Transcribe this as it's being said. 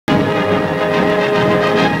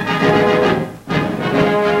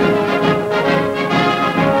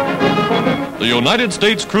United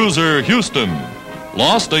States cruiser Houston.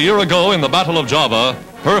 Lost a year ago in the Battle of Java,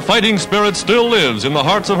 her fighting spirit still lives in the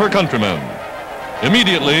hearts of her countrymen.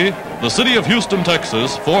 Immediately, the city of Houston,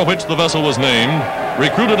 Texas, for which the vessel was named,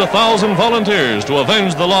 recruited 1,000 volunteers to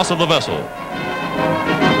avenge the loss of the vessel.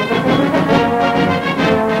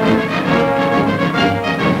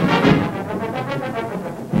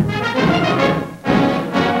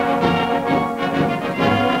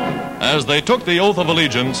 As they took the oath of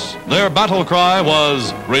allegiance, their battle cry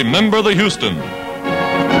was, "Remember the Houston."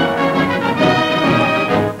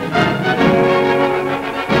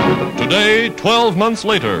 Today, 12 months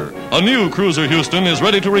later, a new cruiser Houston is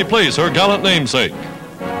ready to replace her gallant namesake.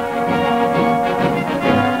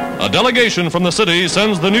 A delegation from the city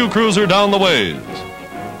sends the new cruiser down the ways.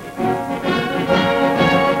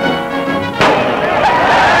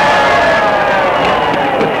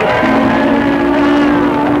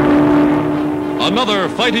 Another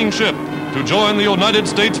fighting ship to join the United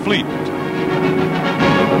States fleet.